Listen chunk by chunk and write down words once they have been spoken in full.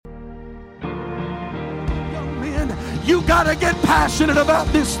You got to get passionate about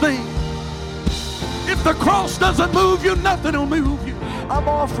this thing. If the cross doesn't move you, nothing will move you. I'm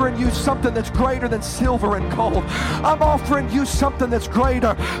offering you something that's greater than silver and gold. I'm offering you something that's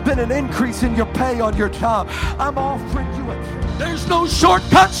greater than an increase in your pay on your job. I'm offering you There's no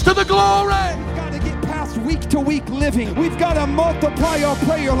shortcuts to the glory. We've got to get past week-to-week living. We've got to multiply our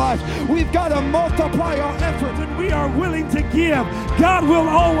prayer life. We've got to multiply our effort. When we are willing to give, God will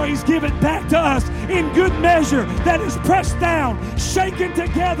always give it back to us in good measure that is pressed down, shaken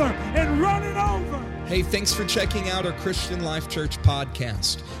together, and running over. Hey, thanks for checking out our Christian Life Church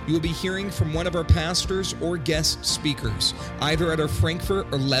podcast. You will be hearing from one of our pastors or guest speakers, either at our Frankfort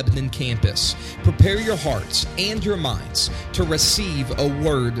or Lebanon campus. Prepare your hearts and your minds to receive a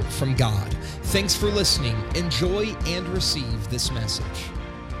word from God. Thanks for listening. Enjoy and receive this message.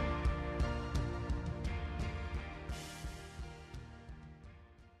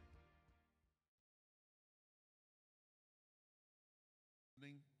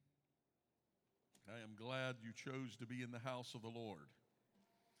 I am glad you chose to be in the house of the Lord.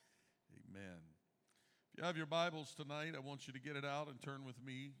 Amen. If you have your Bibles tonight, I want you to get it out and turn with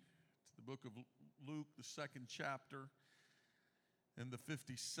me to the book of Luke, the 2nd chapter, and the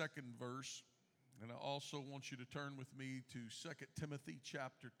 52nd verse. And I also want you to turn with me to 2 Timothy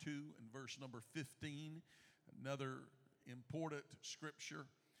chapter 2 and verse number 15, another important scripture.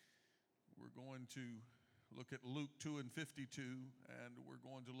 We're going to look at Luke 2 and 52, and we're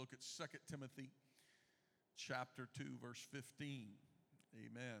going to look at 2 Timothy chapter 2, verse 15.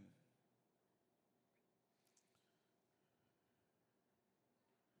 Amen.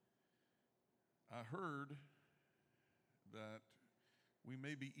 I heard that we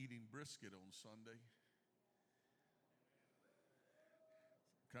may be eating brisket on Sunday.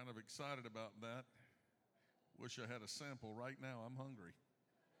 Kind of excited about that. Wish I had a sample right now. I'm hungry.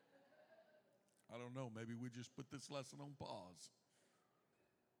 I don't know. Maybe we just put this lesson on pause.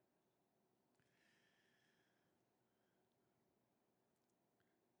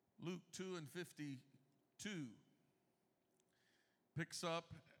 Luke 2 and 52 picks up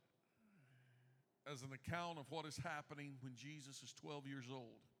as an account of what is happening when Jesus is 12 years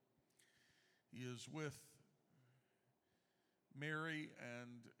old. He is with Mary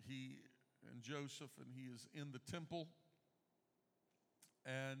and Joseph, and he is in the temple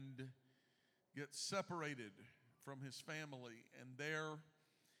and gets separated from his family, and there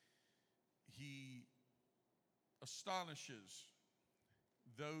he astonishes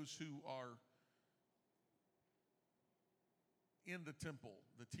those who are in the temple,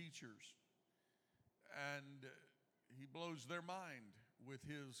 the teachers, and he blows their mind with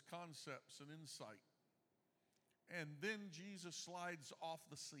his concepts and insight. And then Jesus slides off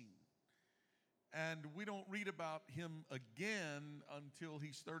the scene, and we don't read about him again until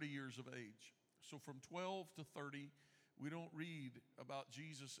he's 30 years of age. So from 12 to 30, we don't read about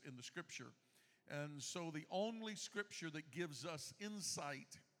Jesus in the scripture. And so the only scripture that gives us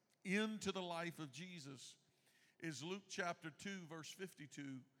insight into the life of Jesus is Luke chapter 2, verse 52.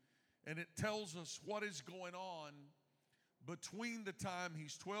 And it tells us what is going on between the time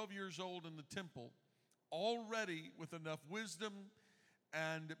he's 12 years old in the temple, already with enough wisdom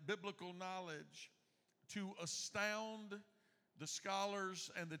and biblical knowledge to astound the scholars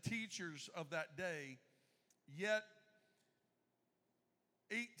and the teachers of that day, yet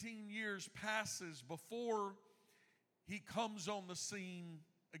 18 years passes before he comes on the scene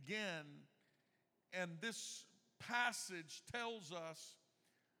again, and this passage tells us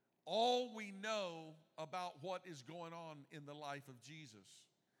all we know about what is going on in the life of Jesus.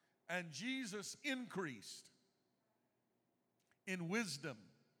 And Jesus increased in wisdom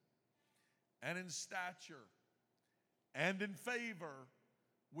and in stature and in favor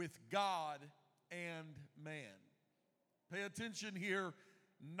with God and man. Pay attention here,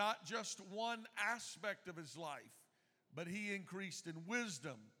 not just one aspect of his life, but he increased in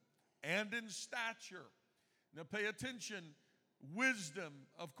wisdom and in stature. Now pay attention, wisdom,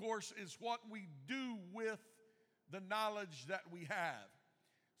 of course, is what we do with the knowledge that we have.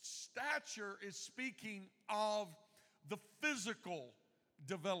 Stature is speaking of the physical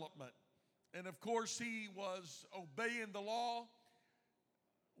development. And of course, he was obeying the law,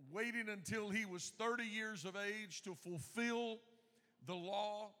 waiting until he was 30 years of age to fulfill the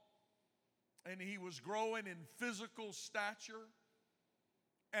law. And he was growing in physical stature.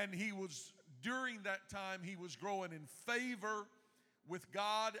 And during that time, he was growing in favor with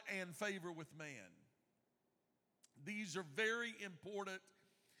God and favor with man. These are very important.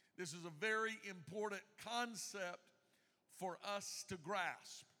 This is a very important concept for us to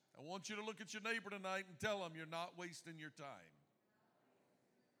grasp. I want you to look at your neighbor tonight and tell them you're not wasting your time.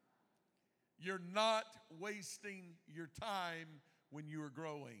 You're not wasting your time when you are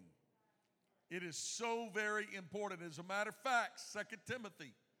growing. It is so very important. As a matter of fact, 2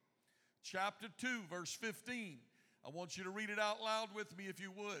 Timothy chapter 2, verse 15. I want you to read it out loud with me if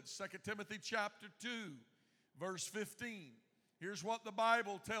you would. 2 Timothy chapter 2, verse 15. Here's what the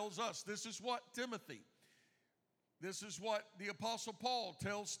Bible tells us. This is what the Apostle Paul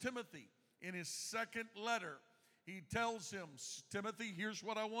tells Timothy in his second letter. He tells him, Timothy, here's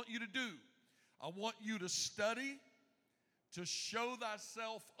what I want you to do. I want you to study to show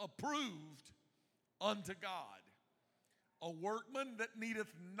thyself approved unto God, a workman that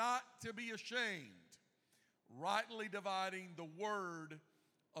needeth not to be ashamed, rightly dividing the word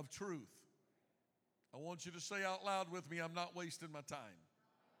of truth. I want you to say out loud with me, I'm not wasting my time.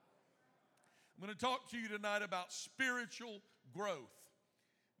 I'm going to talk to you tonight about spiritual growth.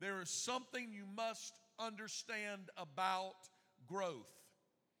 There is something you must understand about growth.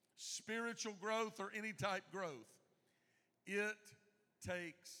 Spiritual growth or any type growth. It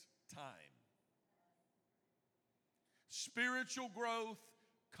takes time. Spiritual growth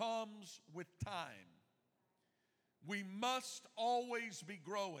comes with time. We must always be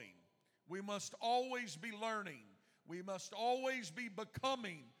growing. We must always be learning. We must always be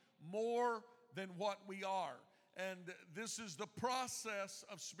becoming more than what we are. And this is the process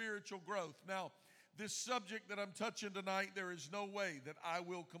of spiritual growth. Now, this subject that I'm touching tonight, there is no way that I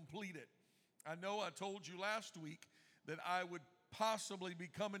will complete it. I know I told you last week that I would possibly be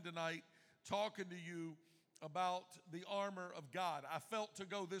coming tonight talking to you about the armor of God. I felt to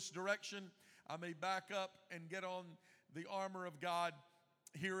go this direction. I may back up and get on the armor of God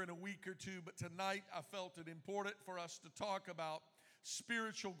here in a week or two, but tonight I felt it important for us to talk about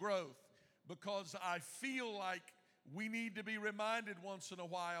spiritual growth because I feel like we need to be reminded once in a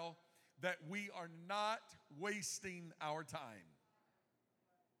while that we are not wasting our time.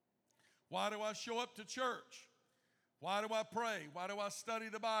 Why do I show up to church? Why do I pray? Why do I study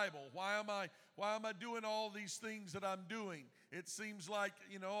the Bible? Why am I doing all these things that I'm doing? It seems like,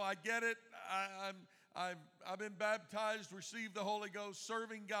 I get it. I've been baptized, received the Holy Ghost,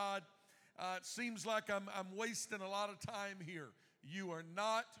 serving God. It seems like I'm wasting a lot of time here. You are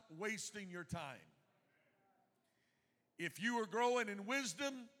not wasting your time. If you are growing in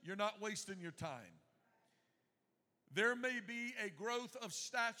wisdom, you're not wasting your time. There may be a growth of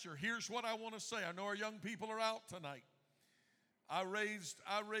stature. Here's what I want to say. I know our young people are out tonight. I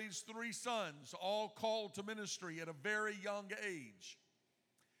raised 3 sons, all called to ministry at a very young age.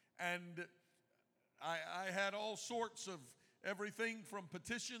 And I had all sorts of everything from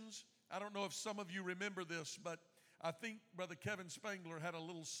petitions. I don't know if some of you remember this, but I think Brother Kevin Spangler had a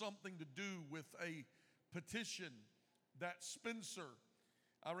little something to do with a petition that Spencer,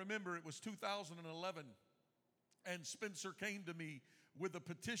 I remember it was 2011, and Spencer came to me with a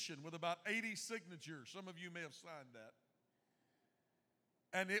petition with about 80 signatures. Some of you may have signed that.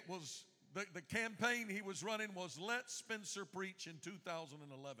 And it was, the campaign he was running was Let Spencer Preach in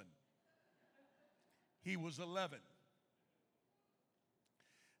 2011. He was 11.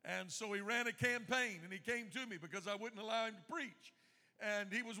 And so he ran a campaign, and he came to me because I wouldn't allow him to preach.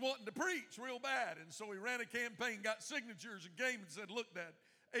 And he was wanting to preach real bad. And so he ran a campaign, got signatures, and came and said, look, Dad,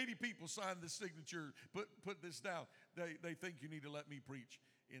 80 people signed this signature. Put this down. They think you need to let me preach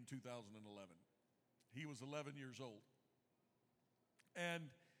in 2011. He was 11 years old. And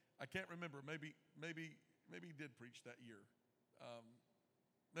I can't remember. Maybe he did preach that year.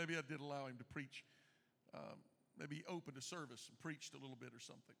 Maybe I did allow him to preach. Maybe he opened a service and preached a little bit or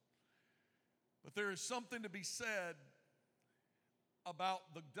something. But there is something to be said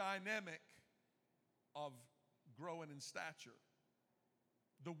about the dynamic of growing in stature,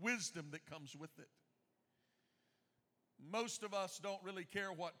 the wisdom that comes with it. Most of us don't really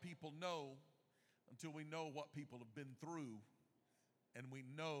care what people know until we know what people have been through and we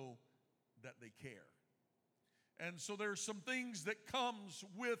know that they care. And so there's some things that comes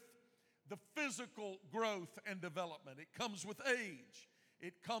with the physical growth and development. It comes with age.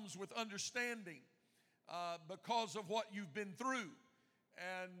 It comes with understanding because of what you've been through.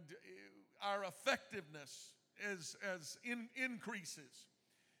 And our effectiveness increases.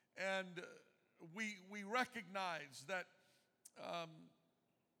 And we recognize that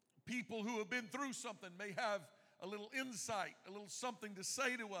people who have been through something may have a little insight, a little something to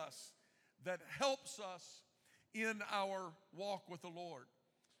say to us that helps us in our walk with the Lord.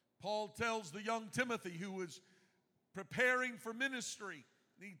 Paul tells the young Timothy who was preparing for ministry,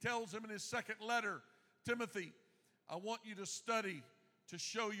 he tells him in his second letter, Timothy, I want you to study to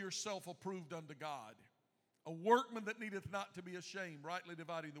show yourself approved unto God, a workman that needeth not to be ashamed, rightly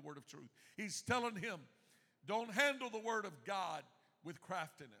dividing the word of truth. He's telling him, don't handle the word of God with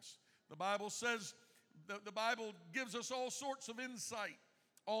craftiness. The Bible says, the Bible gives us all sorts of insight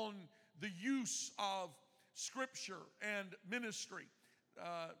on the use of Scripture and ministry,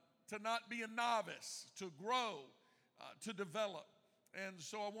 to not be a novice, to grow, to develop. And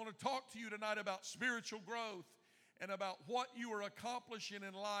so I want to talk to you tonight about spiritual growth and about what you are accomplishing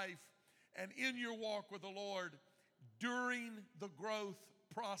in life and in your walk with the Lord during the growth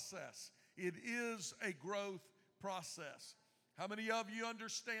process. It is a growth process. How many of you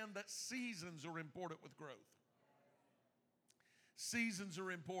understand that seasons are important with growth? Seasons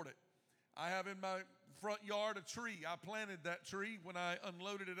are important. I have in my front yard a tree. I planted that tree when I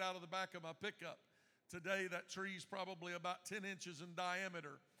unloaded it out of the back of my pickup. Today, that tree is probably about 10 inches in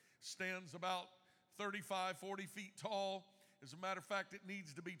diameter, stands about 35, 40 feet tall. As a matter of fact, it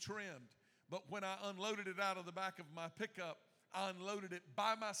needs to be trimmed. But when I unloaded it out of the back of my pickup, I unloaded it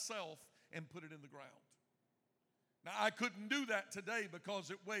by myself and put it in the ground. Now, I couldn't do that today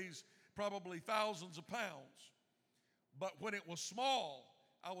because it weighs probably thousands of pounds. But when it was small,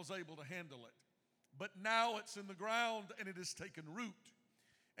 I was able to handle it. But now it's in the ground and it has taken root.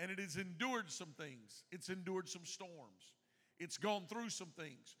 And it has endured some things. It's endured some storms. It's gone through some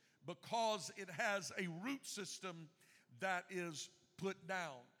things because it has a root system that is put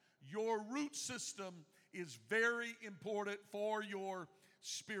down. Your root system is very important for your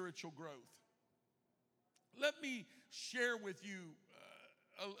spiritual growth. Let me share with you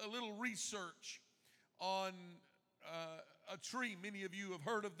a little research on a tree. Many of you have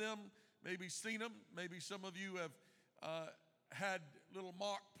heard of them, maybe seen them. Maybe some of you have had little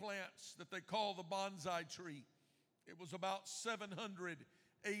mock plants that they call the bonsai tree. It was about 700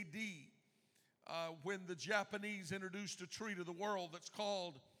 A.D. When the Japanese introduced a tree to the world that's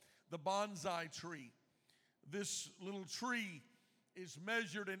called the bonsai tree. This little tree is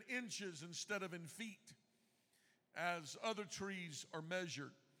measured in inches instead of in feet, as other trees are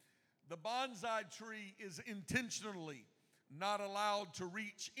measured. The bonsai tree is intentionally not allowed to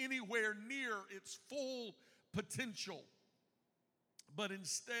reach anywhere near its full potential, but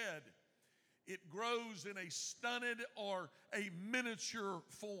instead it grows in a stunted or a miniature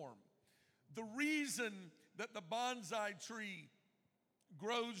form. The reason that the bonsai tree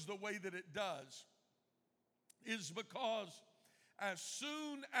grows the way that it does is because as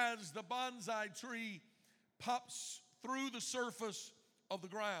soon as the bonsai tree pops through the surface of the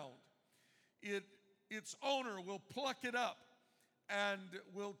ground, its owner will pluck it up and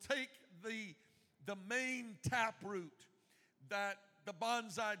will take the main taproot that the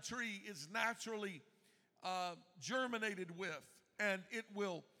bonsai tree is naturally germinated with, and it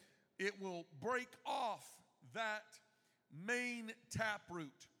will break off that main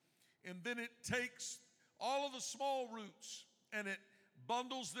taproot. And then it takes all of the small roots and it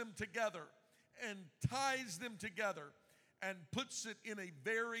bundles them together and ties them together and puts it in a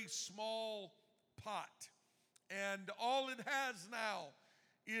very small pot. And all it has now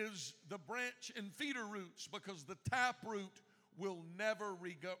is the branch and feeder roots, because the taproot will never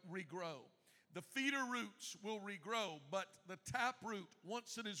regrow. The feeder roots will regrow, but the taproot,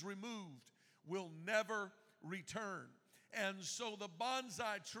 once it is removed, will never return. And so the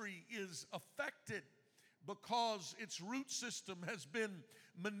bonsai tree is affected because its root system has been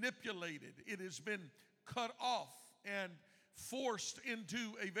manipulated. It has been cut off and forced into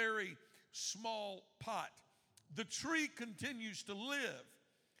a very small pot. The tree continues to live,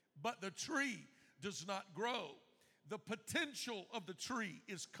 but the tree does not grow. The potential of the tree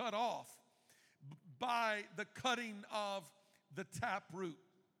is cut off by the cutting of the taproot.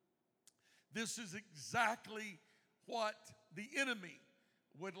 This is exactly what the enemy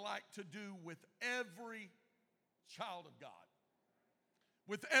would like to do with every child of God,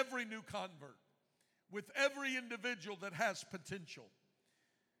 with every new convert, with every individual that has potential.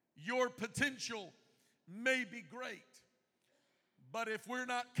 Your potential may be great, but if we're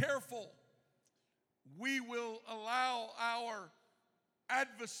not careful, we will allow our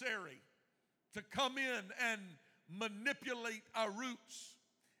adversary to come in and manipulate our roots.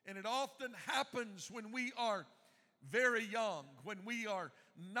 And it often happens when we are very young, when we are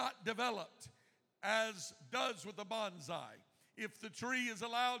not developed, as does with the bonsai. If the tree is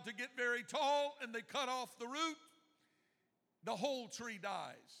allowed to get very tall and they cut off the root, the whole tree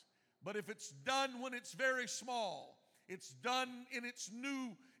dies. But if it's done when it's very small, it's done in its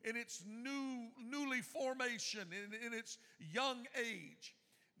newly formation, in its young age,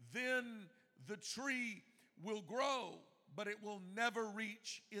 then the tree will grow, but it will never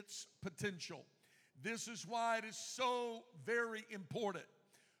reach its potential. This is why it is so very important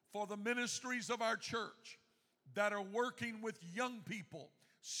for the ministries of our church that are working with young people,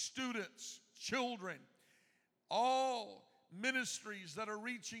 students, children, all ministries that are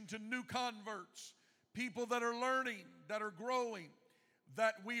reaching to new converts, people that are learning, that are growing,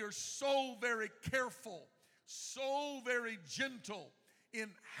 that we are so very careful, so very gentle in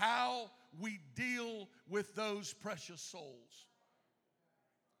how we deal with those precious souls.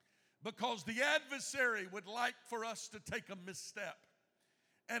 Because the adversary would like for us to take a misstep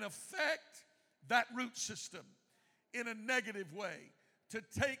and affect that root system in a negative way, to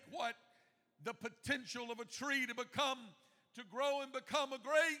take what the potential of a tree to grow and become a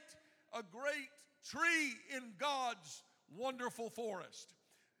great tree in God's wonderful forest,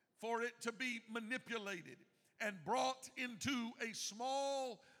 for it to be manipulated and brought into a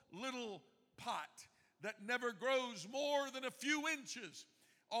small little pot that never grows more than a few inches.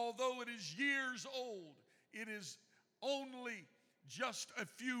 Although it is years old, it is only just a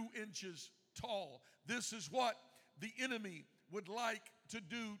few inches tall. This is what the enemy would like to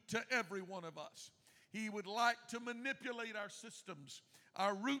do to every one of us. He would like to manipulate our systems,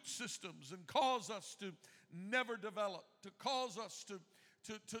 our root systems, and cause us to never develop, to cause us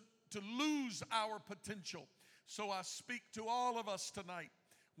to lose our potential. So I speak to all of us tonight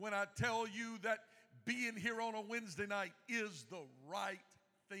when I tell you that being here on a Wednesday night is the right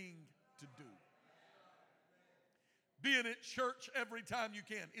thing to do. Being at church every time you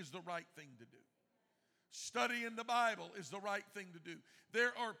can is the right thing to do. Studying the Bible is the right thing to do.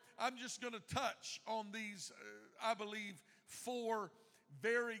 I'm just going to touch on these, I believe, 4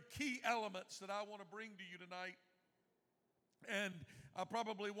 very key elements that I want to bring to you tonight. And I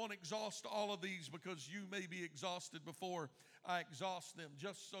probably won't exhaust all of these because you may be exhausted before I exhaust them.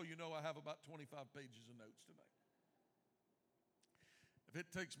 Just so you know, I have about 25 pages of notes tonight. If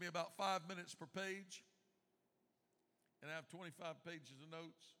it takes me about 5 minutes per page, and I have 25 pages of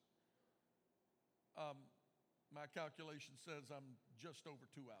notes, my calculation says I'm just over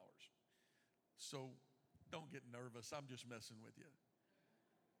 2 hours. So don't get nervous. I'm just messing with you.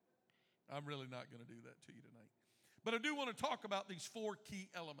 I'm really not going to do that to you tonight. But I do want to talk about these 4 key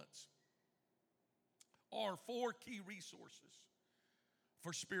elements, or 4 key resources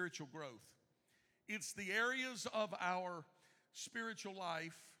for spiritual growth. It's the areas of our spiritual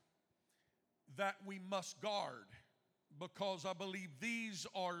life that we must guard, because I believe these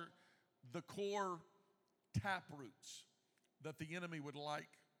are the core taproots that the enemy would like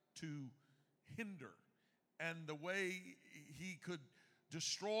to hinder. And the way he could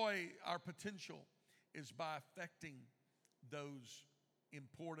destroy our potential is by affecting those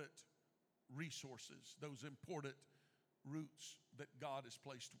important resources, those important roots that God has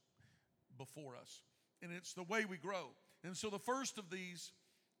placed before us. And it's the way we grow. And so the first of these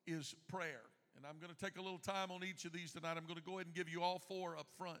is prayer. And I'm going to take a little time on each of these tonight. I'm going to go ahead and give you all 4 up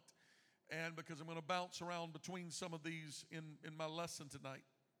front. And because I'm going to bounce around between some of these in my lesson tonight.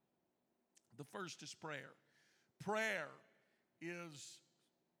 The first is prayer. Prayer is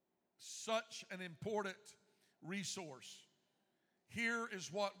such an important resource. Here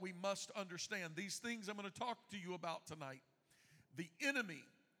is what we must understand. These things I'm going to talk to you about tonight. The enemy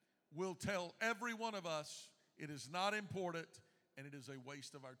will tell every one of us it is not important and it is a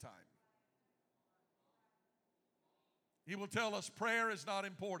waste of our time. He will tell us prayer is not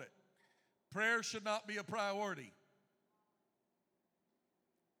important. Prayer should not be a priority.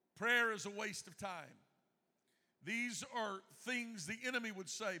 Prayer is a waste of time. These are things the enemy would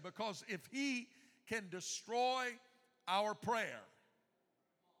say, because if he can destroy our prayer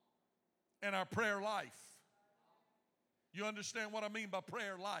and our prayer life, you understand what I mean by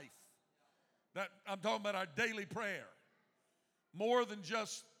prayer life? That I'm talking about our daily prayer. More than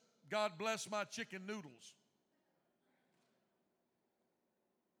just, God bless my chicken noodles.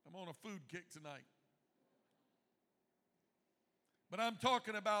 I'm on a food kick tonight. But I'm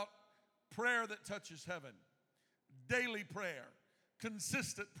talking about prayer that touches heaven. Daily prayer.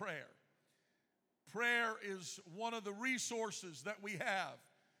 Consistent prayer. Prayer is one of the resources that we have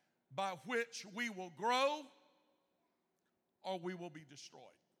by which we will grow or we will be destroyed.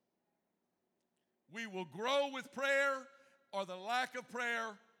 We will grow with prayer, or the lack of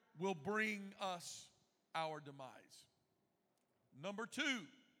prayer will bring us our demise. Number 2,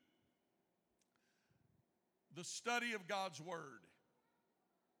 the study of God's Word.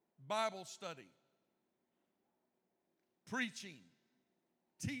 Bible study. Preaching.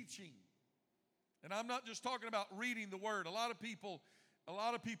 Teaching. And I'm not just talking about reading the Word. A lot of people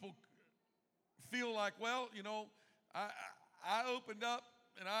feel like, well, you know, I opened up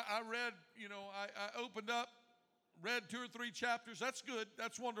and I read, you know, I opened up, read 2 or 3 chapters. That's good.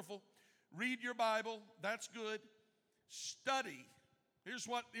 That's wonderful. Read your Bible. That's good. Study. Here's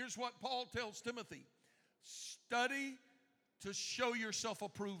what Paul tells Timothy. Study to show yourself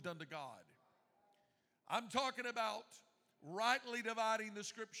approved unto God. I'm talking about rightly dividing the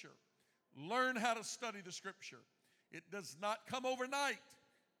Scripture. Learn how to study the Scripture. It does not come overnight,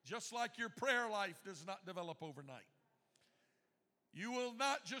 just like your prayer life does not develop overnight. You will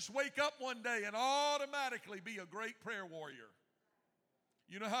not just wake up one day and automatically be a great prayer warrior.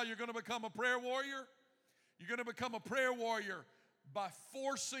 You know how you're going to become a prayer warrior? You're going to become a prayer warrior by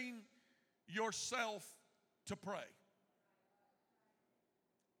forcing yourself to pray.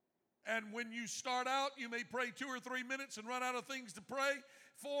 And when you start out, you may pray 2 or 3 minutes and run out of things to pray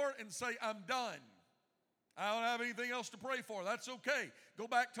for and say, I'm done. I don't have anything else to pray for. That's okay. Go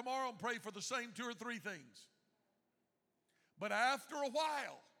back tomorrow and pray for the same 2 or 3 things. But after a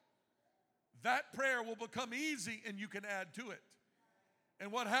while, that prayer will become easy and you can add to it.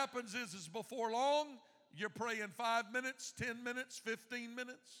 And what happens is before long, you're praying 5 minutes, 10 minutes, 15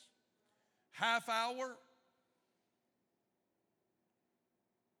 minutes, half hour.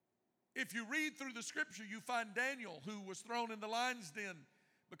 If you read through the Scripture, you find Daniel, who was thrown in the lion's den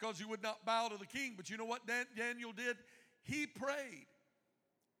because he would not bow to the king. But you know what Daniel did? He prayed.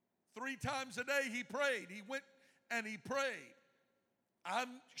 3 times a day he prayed. He went and he prayed.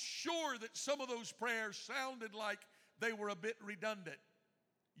 I'm sure that some of those prayers sounded like they were a bit redundant.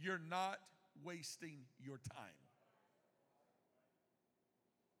 You're not wasting your time.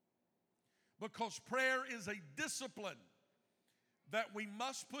 Because prayer is a discipline that we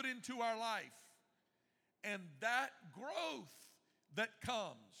must put into our life. And that growth that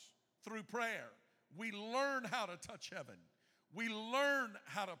comes through prayer, we learn how to touch heaven. We learn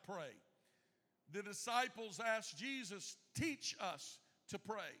how to pray. The disciples asked Jesus, teach us to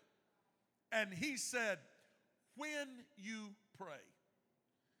pray. And he said, when you pray.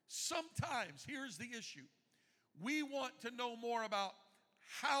 Sometimes, here's the issue. We want to know more about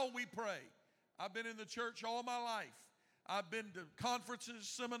how we pray. I've been in the church all my life. I've been to conferences,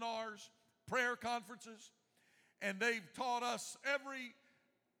 seminars, prayer conferences, and they've taught us every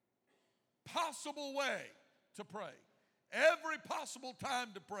possible way to pray. Every possible time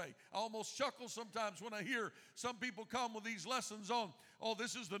to pray. I almost chuckle sometimes when I hear some people come with these lessons on, oh,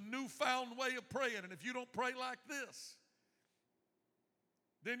 this is the newfound way of praying, and if you don't pray like this,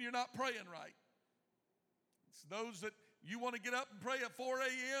 then you're not praying right. It's those that you want to get up and pray at 4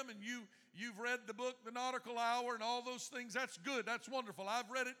 a.m. and you've read the book, The Nautical Hour, and all those things. That's good. That's wonderful. I've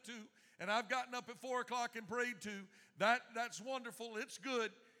read it too, and I've gotten up at 4 o'clock and prayed too. That's wonderful. It's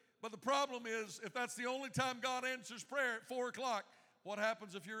good. But the problem is, if that's the only time God answers prayer at 4 o'clock, what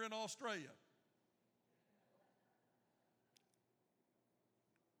happens if you're in Australia?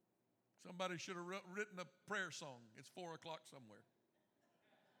 Somebody should have written a prayer song. It's 4 o'clock somewhere.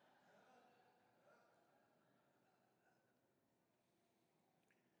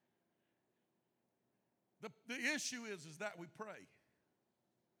 The issue is that we pray.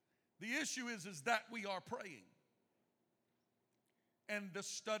 The issue is that we are praying. And the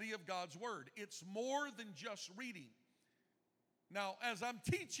study of God's Word. It's more than just reading. Now, as I'm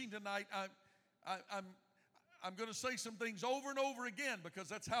teaching tonight, I'm going to say some things over and over again because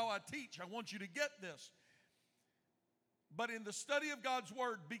that's how I teach. I want you to get this. But in the study of God's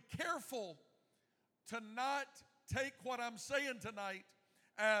Word, be careful to not take what I'm saying tonight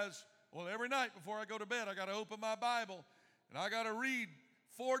as, well, every night before I go to bed, I got to open my Bible and I got to read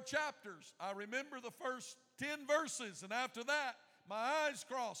 4 chapters. I remember the first 10 verses, and after that, my eyes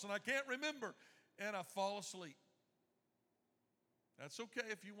cross and I can't remember, and I fall asleep. That's okay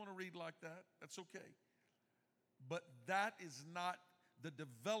if you want to read like that. That's okay. But that is not the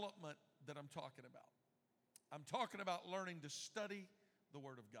development that I'm talking about. I'm talking about learning to study the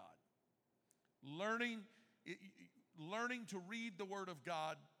Word of God. Learning to read the Word of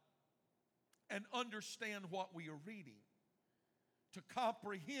God and understand what we are reading. To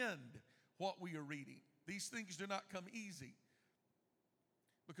comprehend what we are reading. These things do not come easy.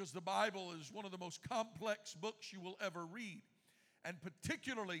 Because the Bible is one of the most complex books you will ever read. And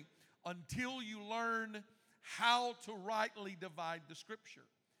particularly until you learn how to rightly divide the Scripture.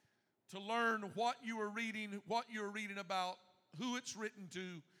 To learn what you are reading about, who it's written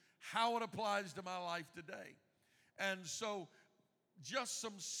to, how it applies to my life today. And so just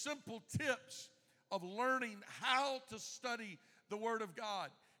some simple tips of learning how to study the Word of God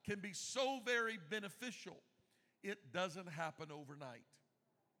can be so very beneficial. It doesn't happen overnight.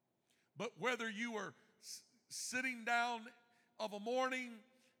 But whether you are sitting down of a morning,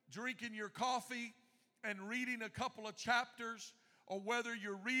 drinking your coffee and reading a couple of chapters, or whether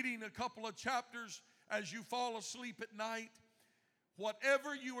you're reading a couple of chapters as you fall asleep at night,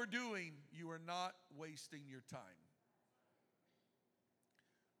 whatever you are doing, you are not wasting your time.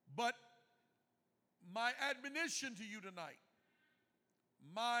 But my admonition to you tonight,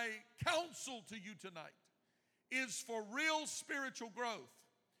 my counsel to you tonight, is for real spiritual growth,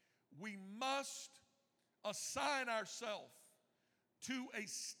 we must assign ourselves to a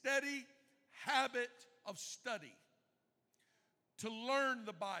steady habit of study, to learn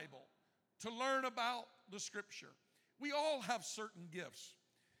the Bible, to learn about the Scripture. We all have certain gifts.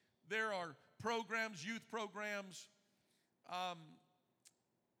 There are programs, youth programs,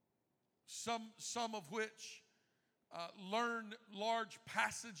 some of which learn large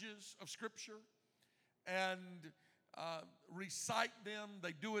passages of Scripture and recite them.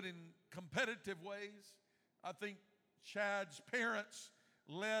 They do it in competitive ways. I think Chad's parents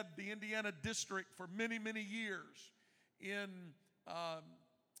led the Indiana district for many, many years in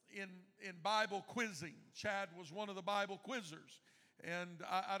Bible quizzing. Chad was one of the Bible quizzers. And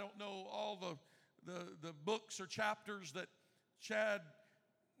I don't know all the books or chapters that Chad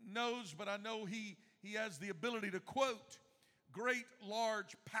knows, but I know he has the ability to quote great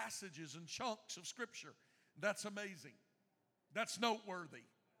large passages and chunks of Scripture. That's amazing. That's noteworthy.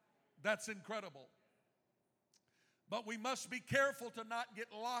 That's incredible. But we must be careful to not get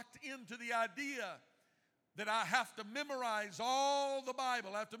locked into the idea that I have to memorize all the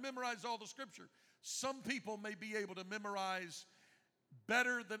Bible, I have to memorize all the Scripture. Some people may be able to memorize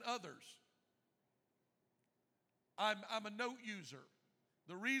better than others. I'm a note user.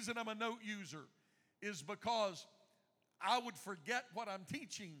 The reason I'm a note user is because I would forget what I'm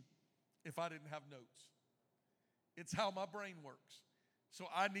teaching if I didn't have notes. It's how my brain works. So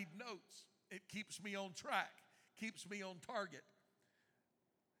I need notes. It keeps me on track, keeps me on target.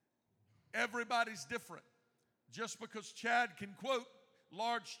 Everybody's different. Just because Chad can quote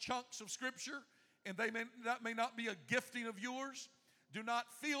large chunks of Scripture and that may not be a gifting of yours, do not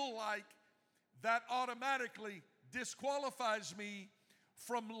feel like that automatically disqualifies me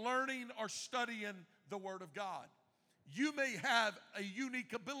from learning or studying the Word of God. You may have a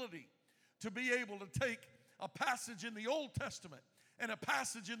unique ability to be able to take a passage in the Old Testament and a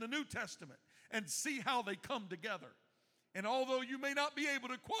passage in the New Testament and see how they come together. And although you may not be able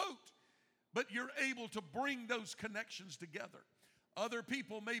to quote, but you're able to bring those connections together. Other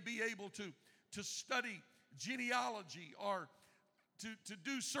people may be able to study genealogy or to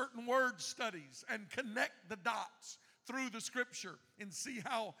do certain word studies and connect the dots through the Scripture and see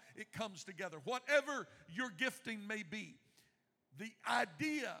how it comes together. Whatever your gifting may be, the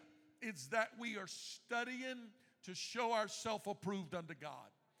idea is that we are studying to show ourselves approved unto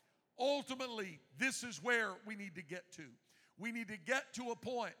God. Ultimately, this is where we need to get to. We need to get to a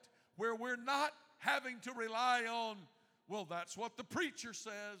point where we're not having to rely on, well, that's what the preacher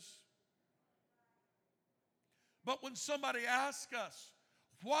says. But when somebody asks us,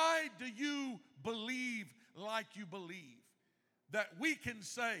 why do you believe like you believe? That we can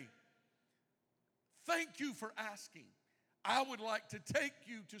say, thank you for asking. I would like to take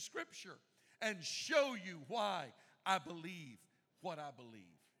you to Scripture and show you why I believe what I believe.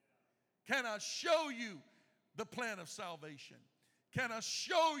 Can I show you the plan of salvation? Can I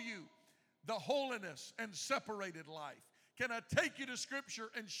show you the holiness and separated life? Can I take you to Scripture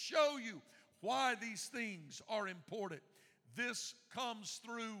and show you why these things are important? This comes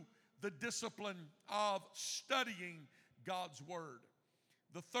through the discipline of studying God's Word.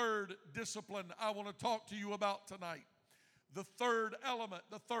 The third discipline I want to talk to you about tonight, the third element,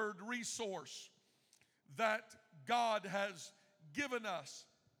 the third resource that God has given us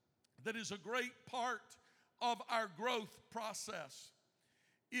that is a great part of our growth process,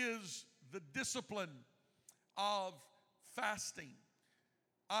 is the discipline of fasting.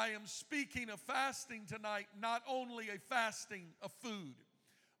 I am speaking of fasting tonight, not only a fasting of food,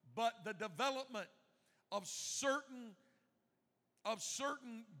 but the development of certain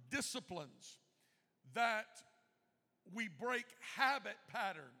disciplines that we break habit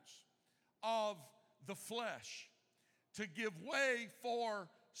patterns of the flesh to give way for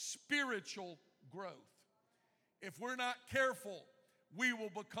spiritual growth. If we're not careful, we will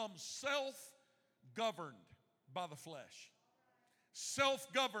become self-governed by the flesh,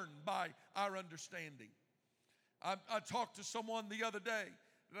 self-governed by our understanding. I talked to someone the other day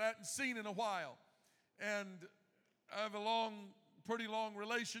that I hadn't seen in a while, and I have a pretty long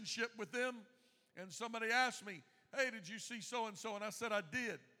relationship with them, and somebody asked me, hey, did you see so-and-so? And I said, I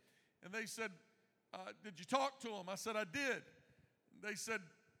did. And they said, did you talk to them? I said, I did. They said,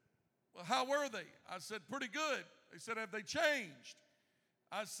 well, how were they? I said, pretty good. They said, have they changed?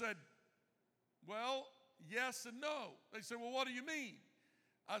 I said, well, yes and no. They said, well, what do you mean?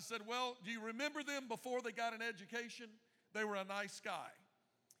 I said, well, do you remember them before they got an education? They were a nice guy.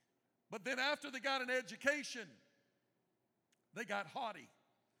 But then after they got an education, they got haughty,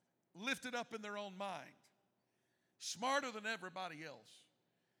 lifted up in their own mind, smarter than everybody else.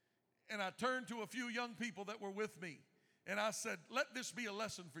 And I turned to a few young people that were with me, and I said, let this be a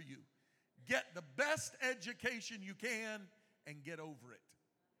lesson for you. Get the best education you can and get over it.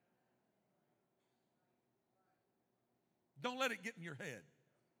 Don't let it get in your head.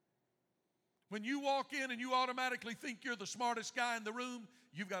 When you walk in and you automatically think you're the smartest guy in the room,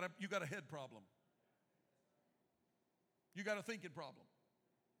 you got a head problem. You got a thinking problem.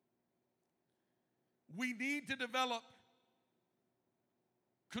 We need to develop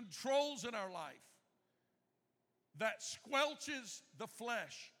controls in our life that squelches the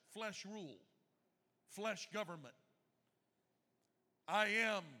flesh rule, flesh government. I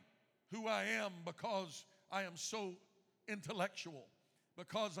am who I am because I am so intellectual,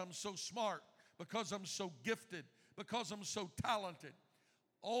 because I'm so smart, because I'm so gifted, because I'm so talented.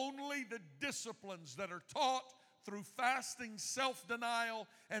 Only the disciplines that are taught through fasting, self-denial,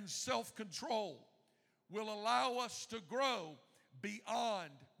 and self-control will allow us to grow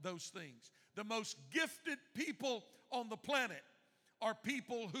beyond those things. The most gifted people on the planet are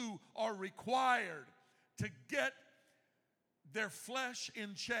people who are required to get their flesh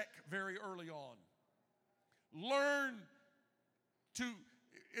in check very early on. Learn to,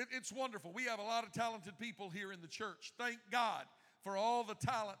 it's wonderful. We have a lot of talented people here in the church. Thank God for all the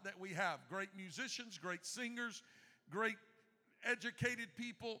talent that we have. Great musicians, great singers, great educated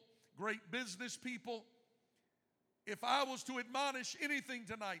people, great business people. If I was to admonish anything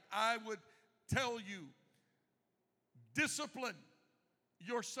tonight, I would tell you, discipline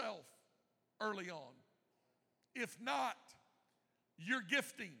yourself early on. If not, your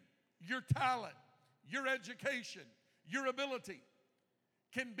gifting, your talent, your education, your ability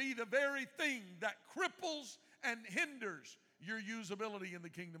can be the very thing that cripples and hinders your usability in the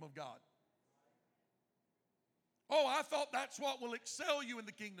kingdom of God. Oh, I thought that's what will excel you in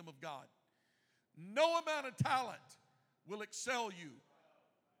the kingdom of God. No amount of talent will excel you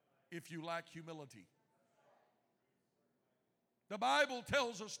if you lack humility. The Bible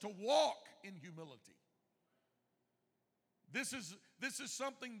tells us to walk in humility. This is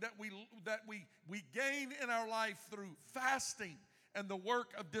something that we gain in our life through fasting and the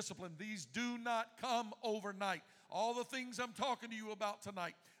work of discipline. These do not come overnight. All the things I'm talking to you about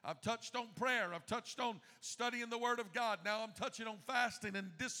tonight, I've touched on prayer, I've touched on studying the Word of God. Now I'm touching on fasting and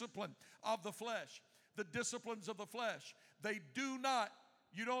discipline of the flesh. The disciplines of the flesh.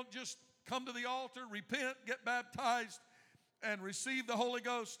 You don't just come to the altar, repent, get baptized, and receive the Holy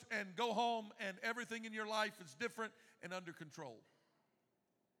Ghost and go home and everything in your life is different and under control.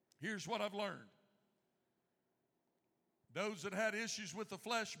 Here's what I've learned. Those that had issues with the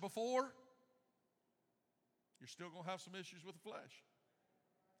flesh before, you're still going to have some issues with the flesh.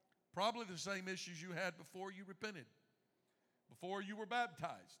 Probably the same issues you had before you repented, before you were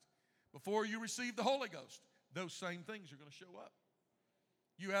baptized, before you received the Holy Ghost. Those same things are going to show up.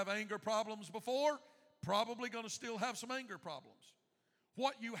 You have anger problems before, probably going to still have some anger problems.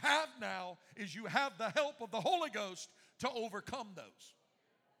 What you have now is you have the help of the Holy Ghost to overcome those.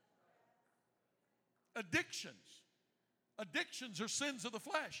 Addictions are sins of the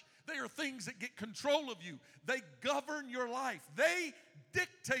flesh. They are things that get control of you. They govern your life. They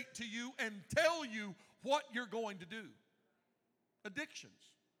dictate to you and tell you what you're going to do. Addictions.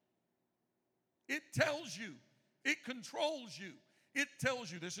 It tells you. It controls you. It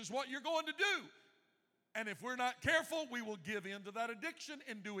tells you this is what you're going to do. And if we're not careful, we will give in to that addiction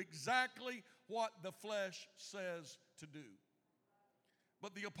and do exactly what the flesh says to do.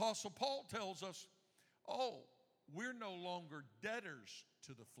 But the Apostle Paul tells us, we're no longer debtors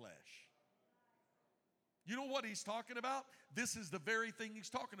to the flesh. You know what he's talking about? This is the very thing he's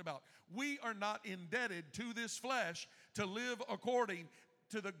talking about. We are not indebted to this flesh to live according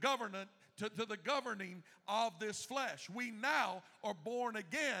to the governing of this flesh. We now are born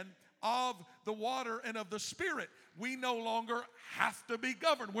again of the water and of the Spirit. We no longer have to be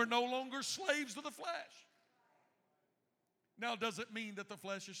governed. We're no longer slaves to the flesh. Now, does it mean that the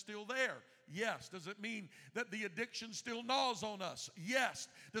flesh is still there? Yes. Does it mean that the addiction still gnaws on us? Yes.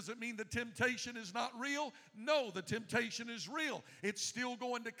 Does it mean the temptation is not real? No, the temptation is real. It's still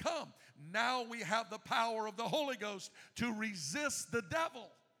going to come. Now we have the power of the Holy Ghost to resist the devil,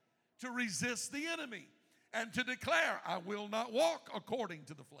 to resist the enemy, and to declare, I will not walk according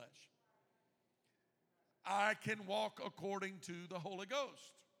to the flesh. I can walk according to the Holy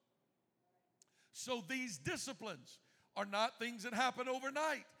Ghost. So these disciplines are not things that happen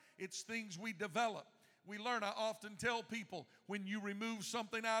overnight. It's things we develop. We learn. I often tell people, when you remove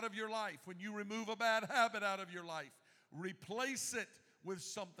something out of your life, when you remove a bad habit out of your life, replace it with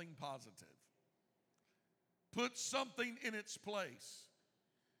something positive. Put something in its place.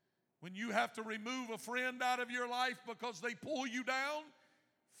 When you have to remove a friend out of your life because they pull you down,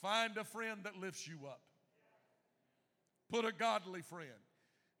 Find a friend that lifts you up. Put a godly friend.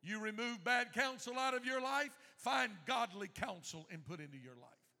 You remove bad counsel out of your life, find godly counsel and put into your life.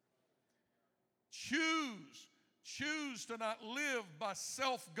 Choose to not live by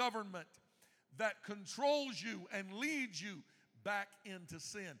self-government that controls you and leads you back into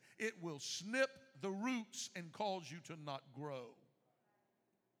sin. It will snip the roots and cause you to not grow.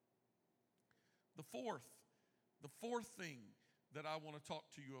 The fourth thing that I want to talk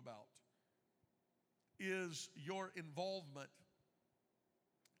to you about is your involvement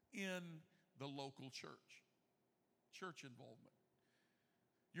in the local church. Church involvement.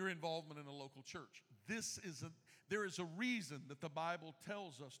 Your involvement in a local church. There is a reason that the Bible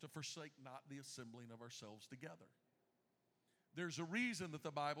tells us to forsake not the assembling of ourselves together. There's a reason that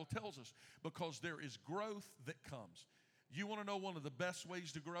the Bible tells us, because there is growth that comes. You want to know one of the best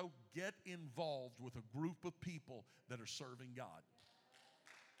ways to grow? Get involved with a group of people that are serving God.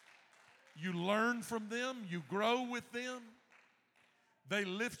 You learn from them, you grow with them. They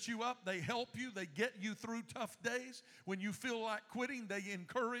lift you up, they help you, they get you through tough days. When you feel like quitting, they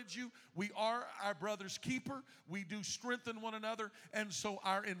encourage you. We are our brother's keeper. We do strengthen one another. And so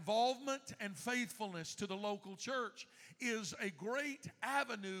our involvement and faithfulness to the local church is a great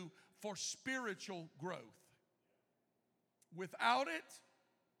avenue for spiritual growth. Without it,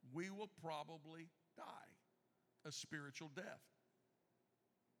 we will probably die a spiritual death.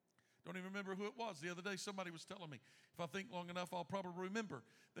 Don't even remember who it was. The other day somebody was telling me, if I think long enough, I'll probably remember.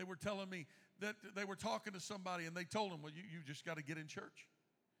 They were telling me that they were talking to somebody and they told them, well, you just got to get in church.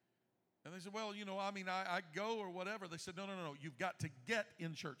 And they said, well, I go or whatever. They said, no. You've got to get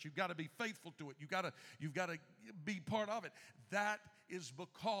in church. You've got to be faithful to it. You've got to be part of it. That is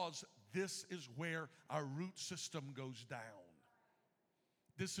because this is where our root system goes down.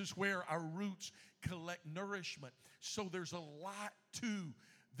 This is where our roots collect nourishment. So there's a lot to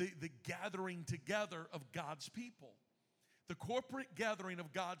the gathering together of God's people. The corporate gathering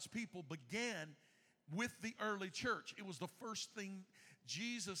of God's people began with the early church. It was the first thing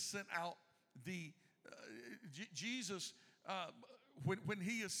Jesus sent out. When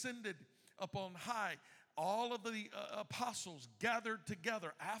he ascended up on high, all of the apostles gathered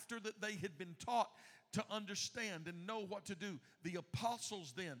together after that they had been taught to understand and know what to do. The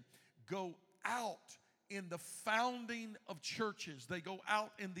apostles then go out in the founding of churches. They go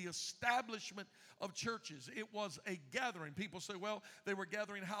out in the establishment of churches. It was a gathering. People say, well, they were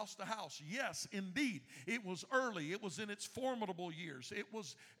gathering house to house. Yes, indeed. It was early. It was in its formidable years. It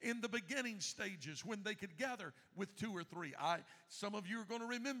was in the beginning stages when they could gather with 2 or 3. Some of you are going to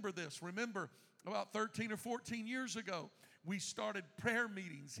remember this. Remember, about 13 or 14 years ago, we started prayer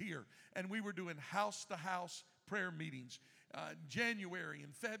meetings here, and we were doing house-to-house prayer meetings. January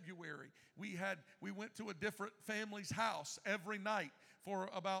and February, we went to a different family's house every night for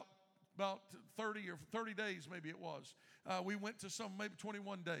about 30 days, maybe it was. We went to maybe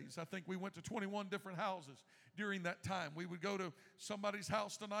 21 days. I think we went to 21 different houses during that time. We would go to somebody's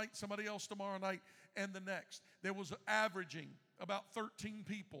house tonight, somebody else tomorrow night, and the next. There was averaging about 13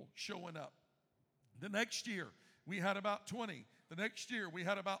 people showing up. The next year, we had about 20. The next year, we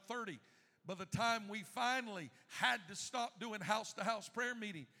had about 30. By the time we finally had to stop doing house-to-house prayer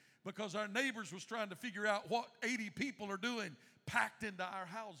meeting because our neighbors was trying to figure out what 80 people are doing packed into our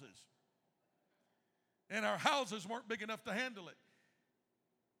houses. And our houses weren't big enough to handle it.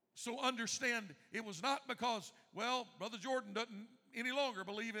 So understand, it was not because, well, Brother Jordan doesn't any longer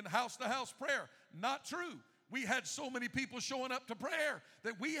believe in house-to-house prayer. Not true. We had so many people showing up to prayer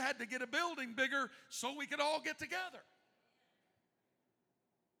that we had to get a building bigger so we could all get together.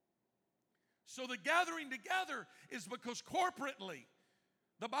 So the gathering together is because corporately,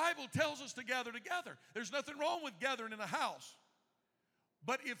 the Bible tells us to gather together. There's nothing wrong with gathering in a house.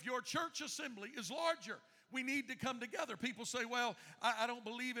 But if your church assembly is larger, we need to come together. People say, well, I don't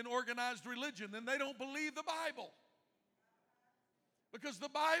believe in organized religion. Then they don't believe the Bible. Because the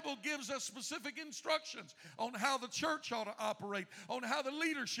Bible gives us specific instructions on how the church ought to operate, on how the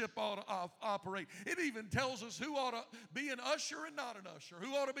leadership ought to operate. It even tells us who ought to be an usher and not an usher,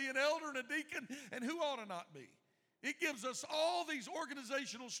 who ought to be an elder and a deacon, and who ought to not be. It gives us all these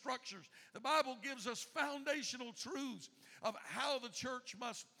organizational structures. The Bible gives us foundational truths of how the church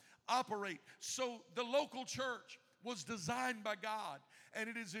must operate. So the local church was designed by God, and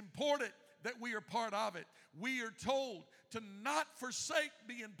it is important that we are part of it. We are told to not forsake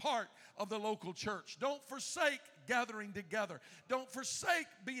being part of the local church. Don't forsake gathering together. Don't forsake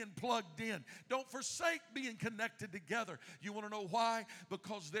being plugged in. Don't forsake being connected together. You want to know why?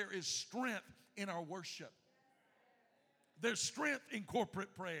 Because there is strength in our worship. There's strength in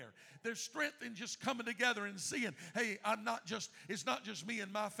corporate prayer. There's strength in just coming together and seeing, hey, it's not just me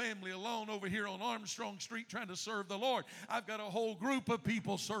and my family alone over here on Armstrong Street trying to serve the Lord. I've got a whole group of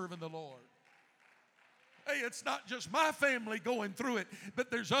people serving the Lord. Hey, it's not just my family going through it,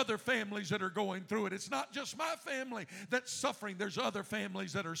 but there's other families that are going through it. It's not just my family that's suffering. There's other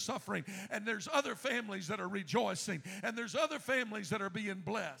families that are suffering, and there's other families that are rejoicing, and there's other families that are being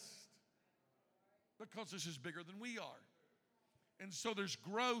blessed because this is bigger than we are. And so there's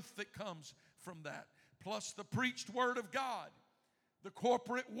growth that comes from that. Plus the preached word of God, the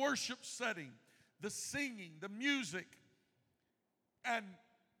corporate worship setting, the singing, the music, and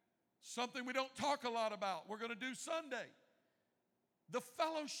something we don't talk a lot about, we're going to do Sunday, the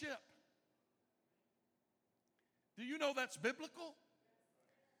fellowship. Do you know that's biblical?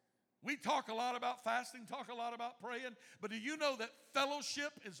 We talk a lot about fasting, talk a lot about praying, but do you know that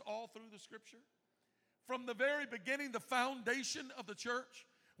fellowship is all through the Scripture? From the very beginning, the foundation of the church,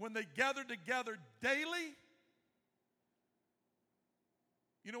 when they gathered together daily,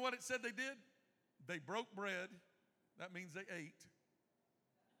 you know what it said they did? They broke bread. That means they ate.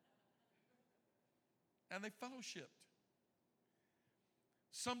 And they fellowshipped.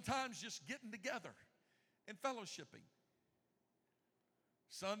 Sometimes just getting together and fellowshipping.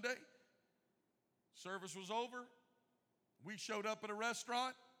 Sunday, service was over. We showed up at a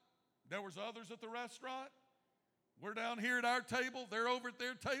restaurant. There was others at the restaurant. We're down here at our table. They're over at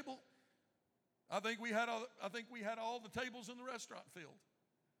their table. I think we had all the tables in the restaurant filled.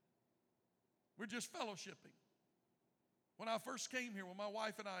 We're just fellowshipping. When I first came here, when my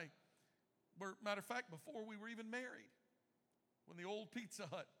wife and I were, matter of fact, before we were even married, when the old Pizza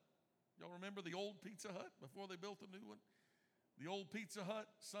Hut, y'all remember the old Pizza Hut before they built a new one? The old Pizza Hut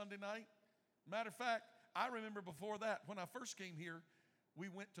Sunday night. Matter of fact, I remember before that, when I first came here, we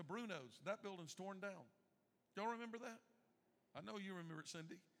went to Bruno's. That building's torn down. Y'all remember that? I know you remember it,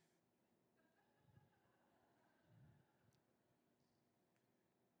 Cindy.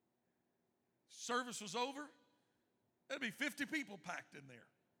 Service was over. There'd be 50 people packed in there.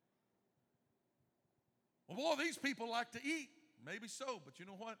 Well, boy, these people like to eat. Maybe so, but you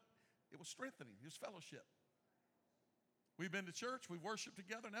know what? It was strengthening. It was fellowship. We've been to church. We've worshiped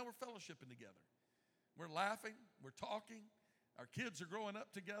together. Now we're fellowshipping together. We're laughing. We're talking. Our kids are growing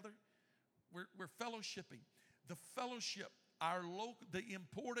up together. We're fellowshipping. The fellowship,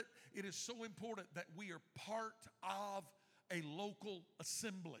 it is so important that we are part of a local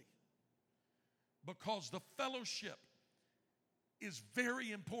assembly, because the fellowship is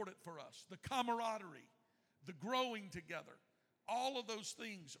very important for us. The camaraderie, the growing together, all of those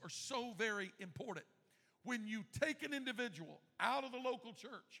things are so very important. When you take an individual out of the local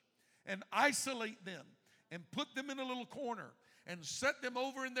church and isolate them and put them in a little corner and set them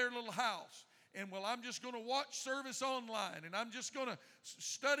over in their little house, and well, I'm just going to watch service online, and I'm just going to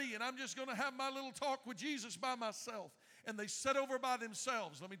study, and I'm just going to have my little talk with Jesus by myself, and they sit over by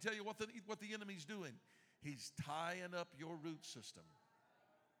themselves, let me tell you what the enemy's doing. He's tying up your root system.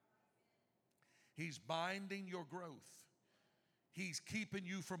 He's binding your growth. He's keeping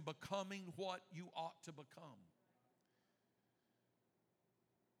you from becoming what you ought to become.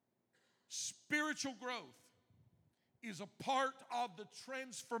 Spiritual growth is a part of the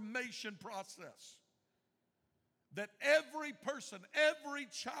transformation process that every person, every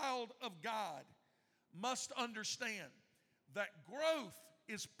child of God must understand, that growth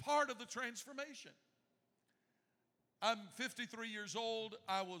is part of the transformation. I'm 53 years old.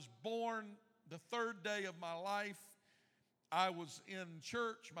 I was born the third day of my life. I was in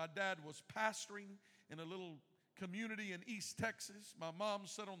church. My dad was pastoring in a little community in East Texas. My mom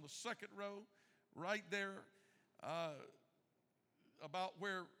sat on the second row right there about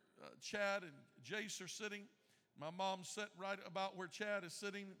where Chad and Jace are sitting. My mom sat right about where Chad is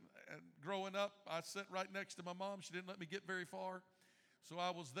sitting. And growing up, I sat right next to my mom. She didn't let me get very far. So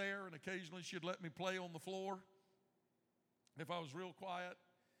I was there, and occasionally she'd let me play on the floor if I was real quiet.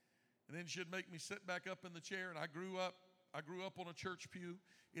 And then she'd make me sit back up in the chair, and I grew up on a church pew.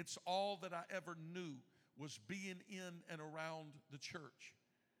 It's all that I ever knew was being in and around the church.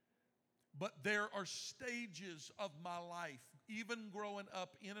 But there are stages of my life, even growing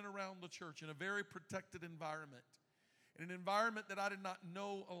up in and around the church, in a very protected environment, in an environment that I did not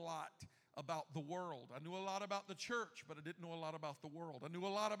know a lot about the world. I knew a lot about the church, but I didn't know a lot about the world. I knew a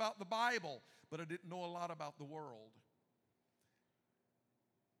lot about the Bible, but I didn't know a lot about the world.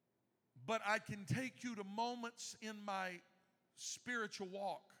 But I can take you to moments in my spiritual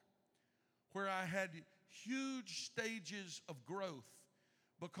walk where I had huge stages of growth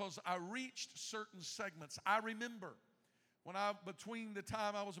because I reached certain segments. I remember between the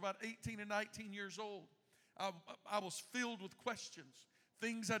time I was about 18 and 19 years old, I was filled with questions,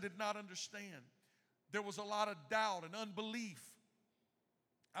 things I did not understand. There was a lot of doubt and unbelief.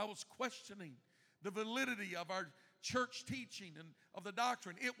 I was questioning the validity of our church teaching and of the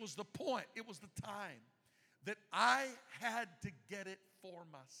doctrine. It was the point, it was the time that I had to get it for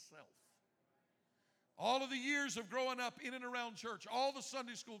myself. All of the years of growing up in and around church, all the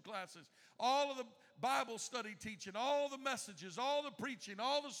Sunday school classes, all of the Bible study teaching, all the messages, all the preaching,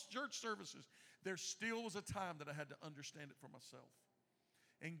 all the church services, there still was a time that I had to understand it for myself.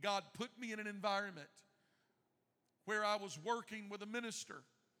 And God put me in an environment where I was working with a minister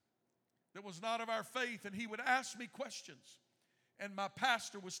that was not of our faith, and he would ask me questions. And my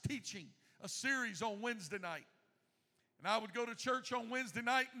pastor was teaching a series on Wednesday night. And I would go to church on Wednesday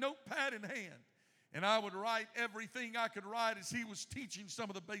night, notepad in hand, and I would write everything I could write as he was teaching some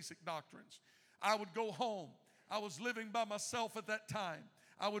of the basic doctrines. I would go home. I was living by myself at that time.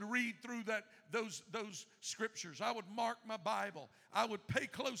 I would read through those scriptures. I would mark my Bible. I would pay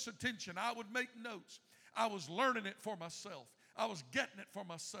close attention. I would make notes. I was learning it for myself. I was getting it for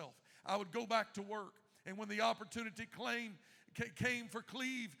myself. I would go back to work. And when the opportunity came for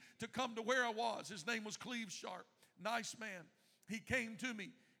Cleve to come to where I was, his name was Cleve Sharp, nice man. He came to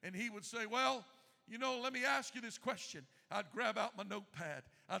me and he would say, well, let me ask you this question. I'd grab out my notepad.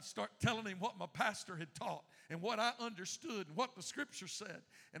 I'd start telling him what my pastor had taught and what I understood and what the scripture said.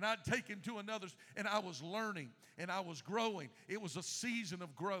 And I'd take him to another, and I was learning and I was growing. It was a season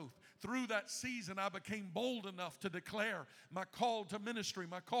of growth. Through that season, I became bold enough to declare my call to ministry,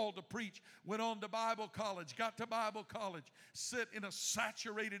 my call to preach. Went on to Bible college, got to Bible college, sit in a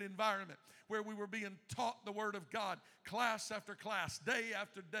saturated environment where we were being taught the Word of God, class after class, day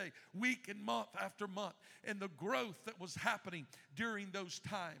after day, week and month after month. And the growth that was happening during those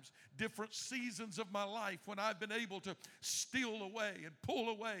times, different seasons of my life when I've been able to steal away and pull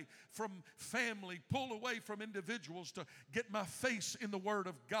away from family, pull away from individuals to get my face in the Word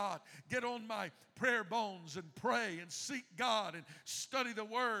of God, get on my prayer bones and pray and seek God and study the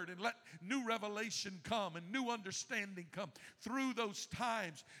Word and let new revelation come and new understanding come. Through those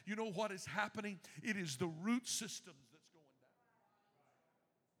times, you know what is happening? It is the root systems that's going down.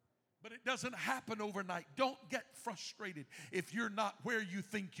 But it doesn't happen overnight. Don't get frustrated if you're not where you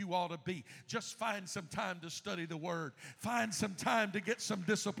think you ought to be. Just find some time to study the Word. Find some time to get some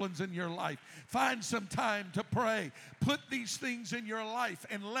disciplines in your life. Find some time to pray. Put these things in your life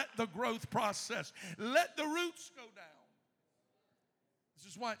and let the growth process, let the roots go down.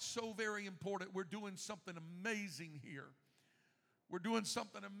 This is why it's so very important. We're doing something amazing here. We're doing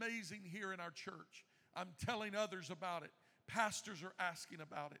something amazing here in our church. I'm telling others about it. Pastors are asking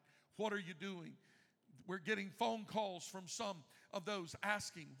about it. What are you doing? We're getting phone calls from some of those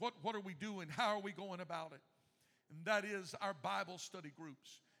asking, what are we doing? How are we going about it? And that is our Bible study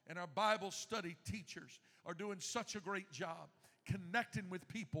groups. And our Bible study teachers are doing such a great job connecting with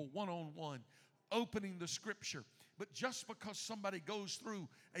people one-on-one, opening the Scripture. But just because somebody goes through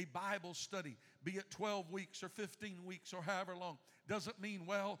a Bible study, be it 12 weeks or 15 weeks or however long, doesn't mean,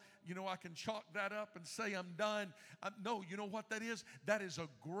 I can chalk that up and say I'm done. No, you know what that is? That is a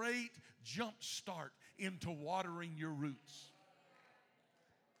great jump start into watering your roots.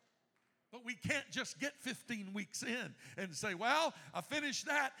 But we can't just get 15 weeks in and say, I finished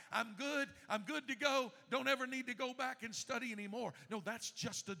that. I'm good. I'm good to go. Don't ever need to go back and study anymore. No, that's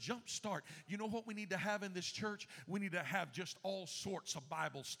just a jump start. You know what we need to have in this church? We need to have just all sorts of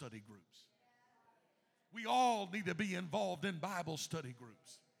Bible study groups. We all need to be involved in Bible study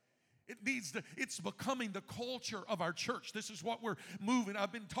groups. It's becoming the culture of our church. This is what we're moving.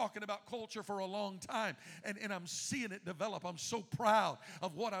 I've been talking about culture for a long time, and I'm seeing it develop. I'm so proud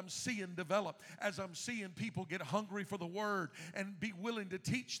of what I'm seeing develop as I'm seeing people get hungry for the Word and be willing to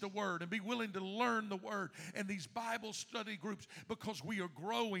teach the Word and be willing to learn the Word. And these Bible study groups, because we are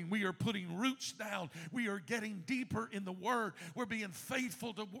growing, we are putting roots down, we are getting deeper in the Word, we're being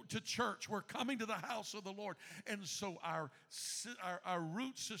faithful to church, we're coming to the house of the Lord. And so our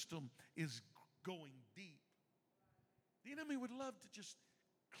root system is going deep. The enemy would love to just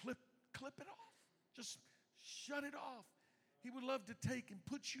clip it off. Just shut it off. He would love to take and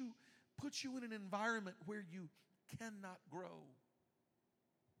put you in an environment where you cannot grow.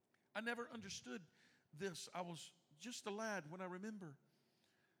 I never understood this. I was just a lad when I remember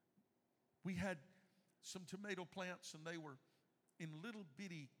we had some tomato plants, and they were in little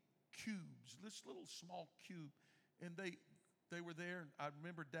bitty cubes, this little small cube, and they were there, and I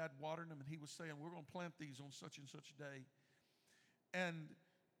remember Dad watering them, and he was saying, we're going to plant these on such and such day. And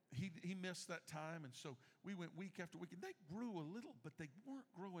he missed that time, and so we went week after week, and they grew a little, but they weren't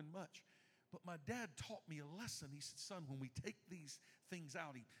growing much. But my dad taught me a lesson. He said, son, when we take these things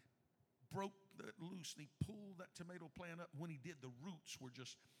out, he broke that loose and he pulled that tomato plant up. When he did, the roots were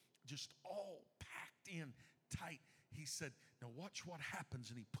just all packed in tight. He said, now watch what happens.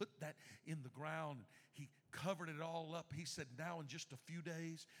 And he put that in the ground. He covered it all up. He said, now in just a few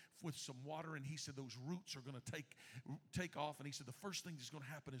days with some water, and he said those roots are going to take off. And he said the first thing that's going to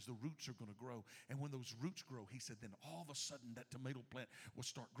happen is the roots are going to grow. And when those roots grow, he said, then all of a sudden that tomato plant will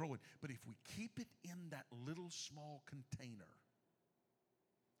start growing. But if we keep it in that little small container,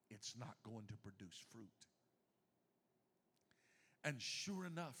 it's not going to produce fruit. And sure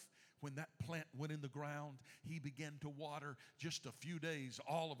enough, when that plant went in the ground, he began to water. Just a few days,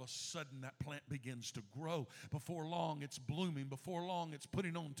 all of a sudden that plant begins to grow. Before long, it's blooming. Before long, it's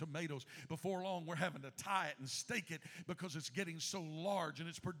putting on tomatoes. Before long, we're having to tie it and stake it because it's getting so large and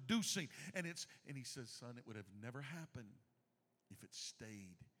it's producing. And he says, son, it would have never happened if it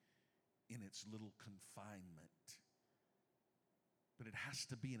stayed in its little confinement. But it has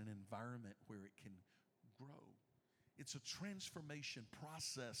to be in an environment where it can grow. It's a transformation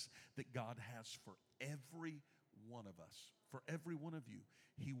process that God has for every one of us, for every one of you.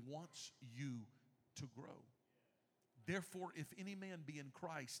 He wants you to grow. Therefore, if any man be in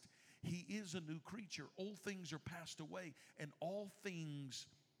Christ, he is a new creature. Old things are passed away, and all things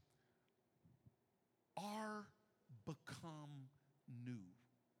are become new.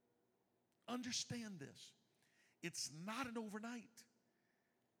 Understand this. It's not an overnight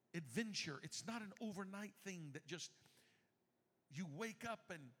adventure. It's not an overnight thing that just you wake up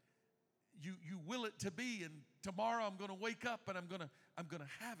and you will it to be, and tomorrow I'm going to wake up and I'm going to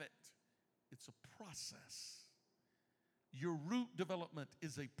have it. It's a process. Your root development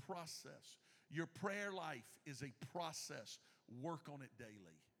is a process. Your prayer life is a process. Work on it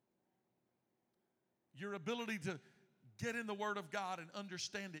daily. Your ability to get in the Word of God and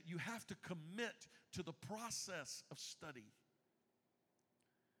understand it, you have to commit to the process of study.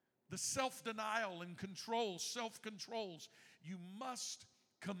 The self-denial and control, self-controls, you must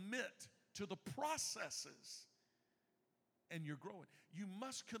commit to the processes, and you're growing. You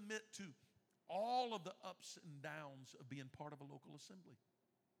must commit to all of the ups and downs of being part of a local assembly,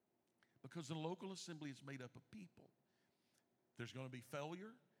 because the local assembly is made up of people. There's going to be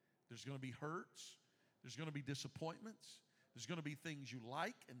failure. There's going to be hurts. There's going to be disappointments. There's going to be things you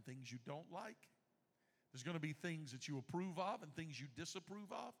like and things you don't like. There's going to be things that you approve of and things you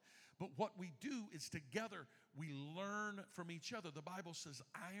disapprove of. But what we do is together we learn from each other. The Bible says,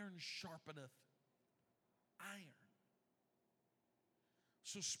 iron sharpeneth iron.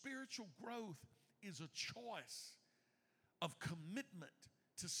 So spiritual growth is a choice of commitment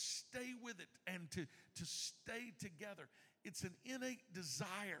to stay with it and to stay together. It's an innate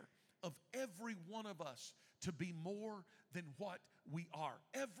desire of every one of us to be more than what we are.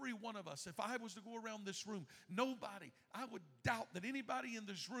 Every one of us. If I was to go around this room, I would doubt that anybody in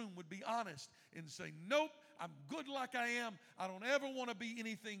this room would be honest and say, nope, I'm good like I am. I don't ever want to be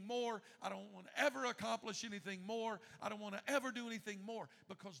anything more. I don't want to ever accomplish anything more. I don't want to ever do anything more,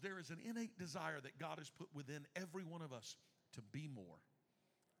 because there is an innate desire that God has put within every one of us to be more,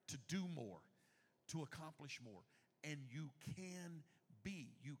 to do more, to accomplish more. And you can be.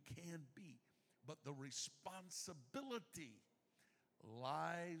 But the responsibility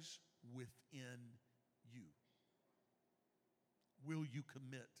lies within you. Will you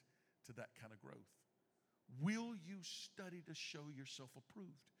commit to that kind of growth? Will you study to show yourself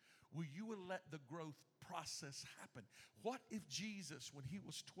approved? Will you let the growth process happen? What if Jesus, when he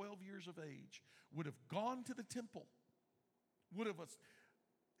was 12 years of age, would have gone to the temple, would have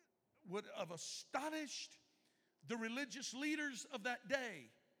astonished the religious leaders of that day,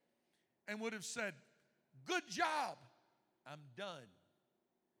 and would have said, good job, I'm done.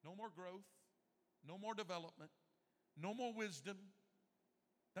 No more growth, no more development, no more wisdom.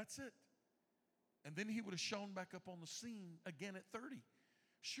 That's it. And then he would have shown back up on the scene again at 30.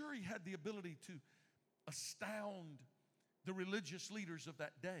 Sure, he had the ability to astound the religious leaders of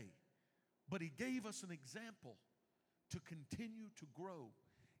that day, but he gave us an example to continue to grow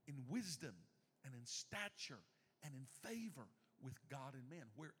in wisdom and in stature and in favor with God and man.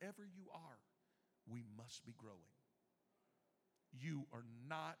 Wherever you are, we must be growing. You are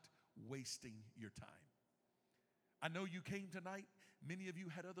not wasting your time. I know you came tonight. Many of you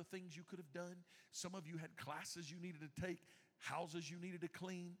had other things you could have done. Some of you had classes you needed to take, houses you needed to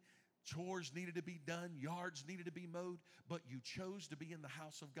clean, chores needed to be done, yards needed to be mowed, but you chose to be in the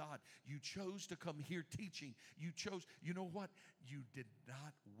house of God. You chose to come here teaching. You know what? You did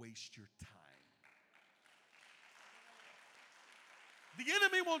not waste your time. The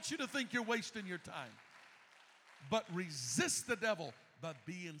enemy wants you to think you're wasting your time. But resist the devil by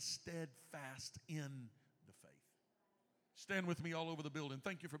being steadfast in the faith. Stand with me all over the building.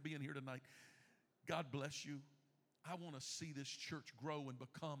 Thank you for being here tonight. God bless you. I want to see this church grow and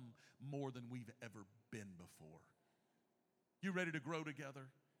become more than we've ever been before. You ready to grow together?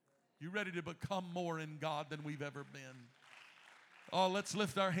 You ready to become more in God than we've ever been? Oh, let's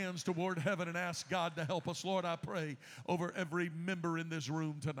lift our hands toward heaven and ask God to help us. Lord, I pray over every member in this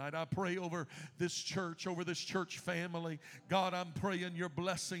room tonight. I pray over this church family. God, I'm praying your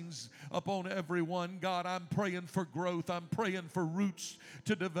blessings upon everyone. God, I'm praying for growth. I'm praying for roots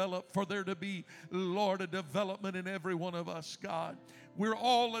to develop, for there to be, Lord, a development in every one of us, God. We're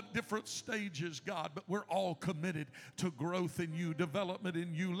all at different stages, God, but we're all committed to growth in you, development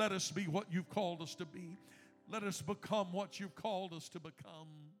in you. Let us be what you've called us to be. Let us become what you've called us to become.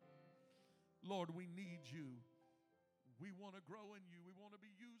 Lord, we need you. We want to grow in you. We want